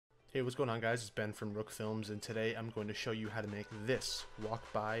Hey, what's going on, guys? It's Ben from Rook Films, and today I'm going to show you how to make this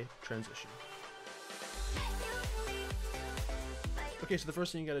walk-by transition. Okay, so the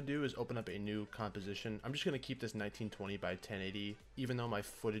first thing you gotta do is open up a new composition. I'm just gonna keep this 1920 by 1080, even though my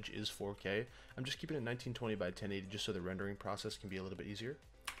footage is 4K. I'm just keeping it 1920 by 1080 just so the rendering process can be a little bit easier.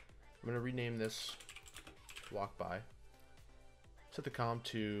 I'm gonna rename this walk-by. Set the comp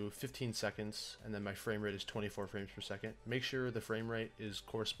to 15 seconds, and then my frame rate is 24 frames per second. Make sure the frame rate is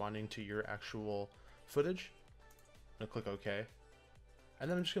corresponding to your actual footage. I'm gonna click OK. And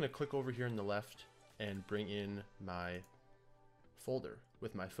then I'm just gonna click over here on the left and bring in my folder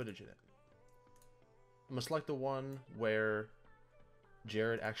with my footage in it. I'm gonna select the one where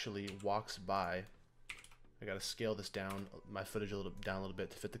Jared actually walks by. I gotta scale this down, my footage down a little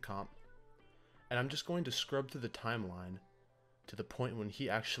bit to fit the comp. And I'm just going to scrub through the timeline to the point when he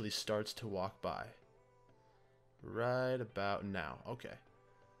actually starts to walk by. Right about now. Okay.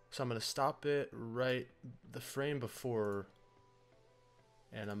 So I'm going to stop it right the frame before,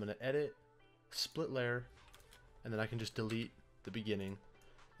 and I'm going to edit, split layer, and then I can just delete the beginning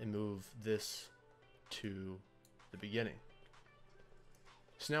and move this to the beginning.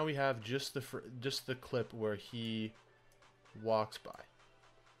 So now we have just the clip where he walks by.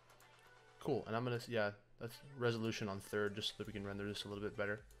 Cool. And I'm going to, yeah, that's resolution on third, just so that we can render this a little bit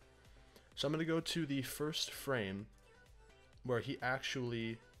better. So I'm going to go to the first frame where he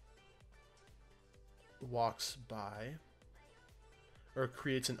actually walks by, or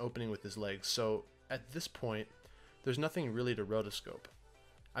creates an opening with his legs. So at this point, there's nothing really to rotoscope.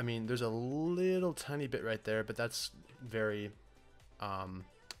 I mean, there's a little tiny bit right there, but that's very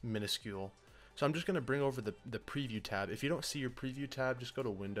minuscule. So I'm just going to bring over the preview tab. If you don't see your preview tab, just go to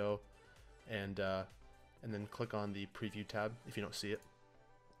Window and then click on the preview tab if you don't see it.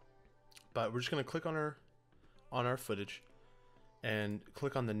 But we're just going to click on our footage and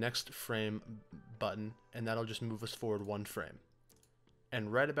click on the next frame button, and that'll just move us forward one frame.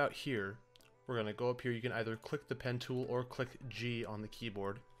 And right about here, we're going to go up here. You can either click the pen tool or click G on the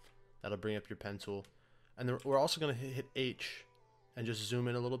keyboard. That'll bring up your pen tool. And then we're also going to hit H and just zoom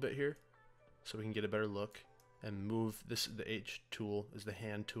in a little bit here so we can get a better look and move this. The H tool is the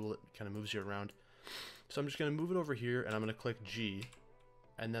hand tool. It kind of moves you around. So I'm just going to move it over here, and I'm going to click G,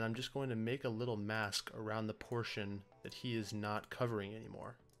 and then I'm just going to make a little mask around the portion that he is not covering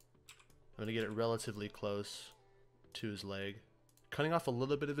anymore. I'm going to get it relatively close to his leg, cutting off a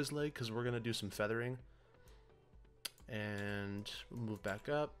little bit of his leg because we're going to do some feathering. And we'll move back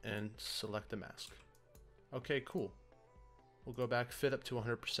up and select the mask. Okay, cool. We'll go back, fit up to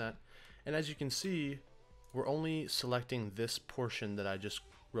 100%, and as you can see, we're only selecting this portion that I just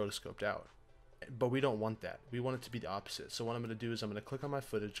rotoscoped out. But we don't want that. We want it to be the opposite. So what I'm going to do is I'm going to click on my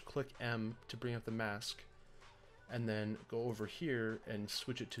footage, click M to bring up the mask, and then go over here and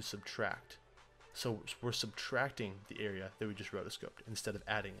switch it to subtract. So we're subtracting the area that we just rotoscoped instead of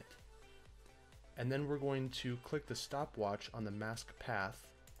adding it. And then we're going to click the stopwatch on the mask path.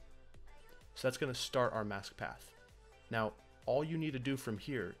 So that's going to start our mask path. Now, all you need to do from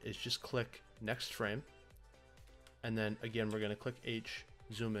here is just click next frame. And then again, we're going to click H,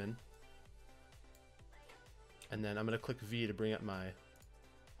 zoom in. And then I'm going to click V to bring up my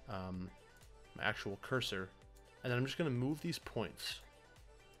my actual cursor, and then I'm just going to move these points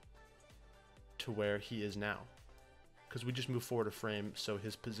to where he is now, because we just moved forward a frame, so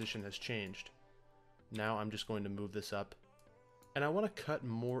his position has changed. Now I'm just going to move this up, and I want to cut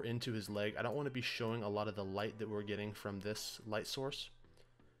more into his leg. I don't want to be showing a lot of the light that we're getting from this light source.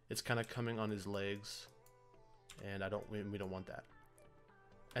 It's kind of coming on his legs, and we don't want that.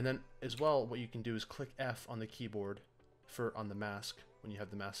 And then as well, what you can do is click F on the keyboard on the mask when you have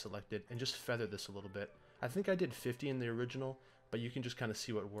the mask selected, and just feather this a little bit. I think I did 50 in the original, but you can just kind of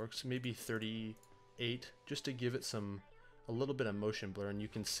see what works. Maybe 38, just to give it a little bit of motion blur. And you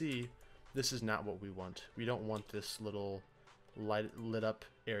can see this is not what we want. We don't want this little lit up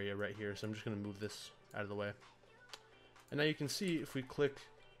area right here. So I'm just going to move this out of the way. And now you can see if we click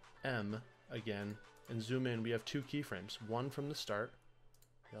M again and zoom in, we have two keyframes. One from the start.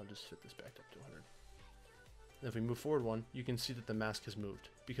 I'll just fit this back up to 100. And if we move forward one, you can see that the mask has moved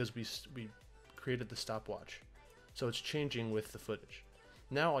because we created the stopwatch. So it's changing with the footage.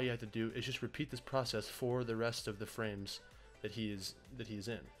 Now all you have to do is just repeat this process for the rest of the frames that he is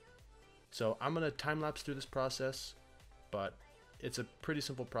in. So I'm going to time lapse through this process, but it's a pretty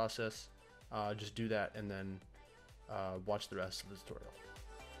simple process. Just do that and then watch the rest of the tutorial.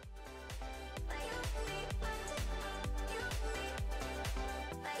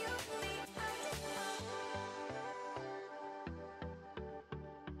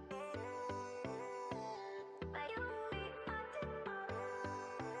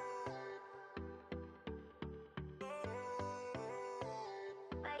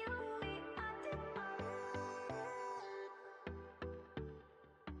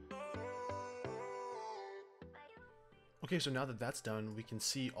 Okay, so now that that's done, we can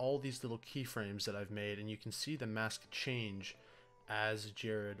see all these little keyframes that I've made, and you can see the mask change as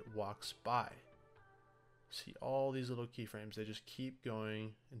Jared walks by. See all these little keyframes, they just keep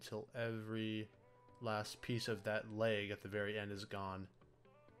going until every last piece of that leg at the very end is gone.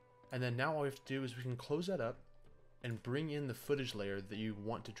 And then now all we have to do is we can close that up and bring in the footage layer that you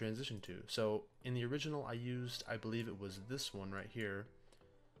want to transition to. So in the original I used, I believe it was this one right here.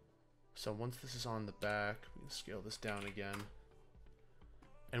 So once this is on the back, we can scale this down again.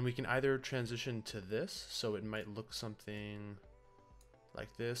 And we can either transition to this, so it might look something like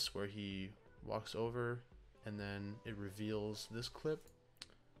this, where he walks over and then it reveals this clip.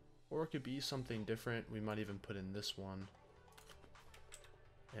 Or it could be something different. We might even put in this one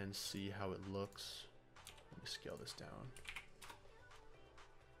and see how it looks. Let me scale this down.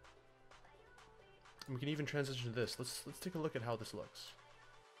 And we can even transition to this. Let's take a look at how this looks.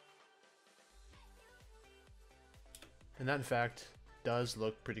 And that in fact does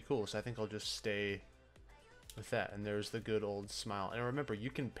look pretty cool, so I think I'll just stay with that. And there's the good old smile. And remember, you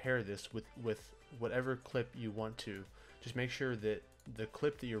can pair this with whatever clip you want to. Just make sure that the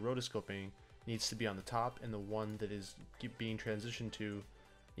clip that you're rotoscoping needs to be on the top, and the one that is being transitioned to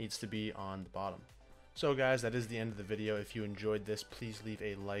needs to be on the bottom. So guys, that is the end of the video. If you enjoyed this, please leave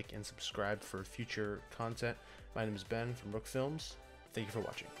a like and subscribe for future content. My name is Ben from Rook Films. Thank you for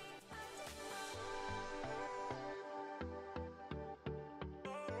watching.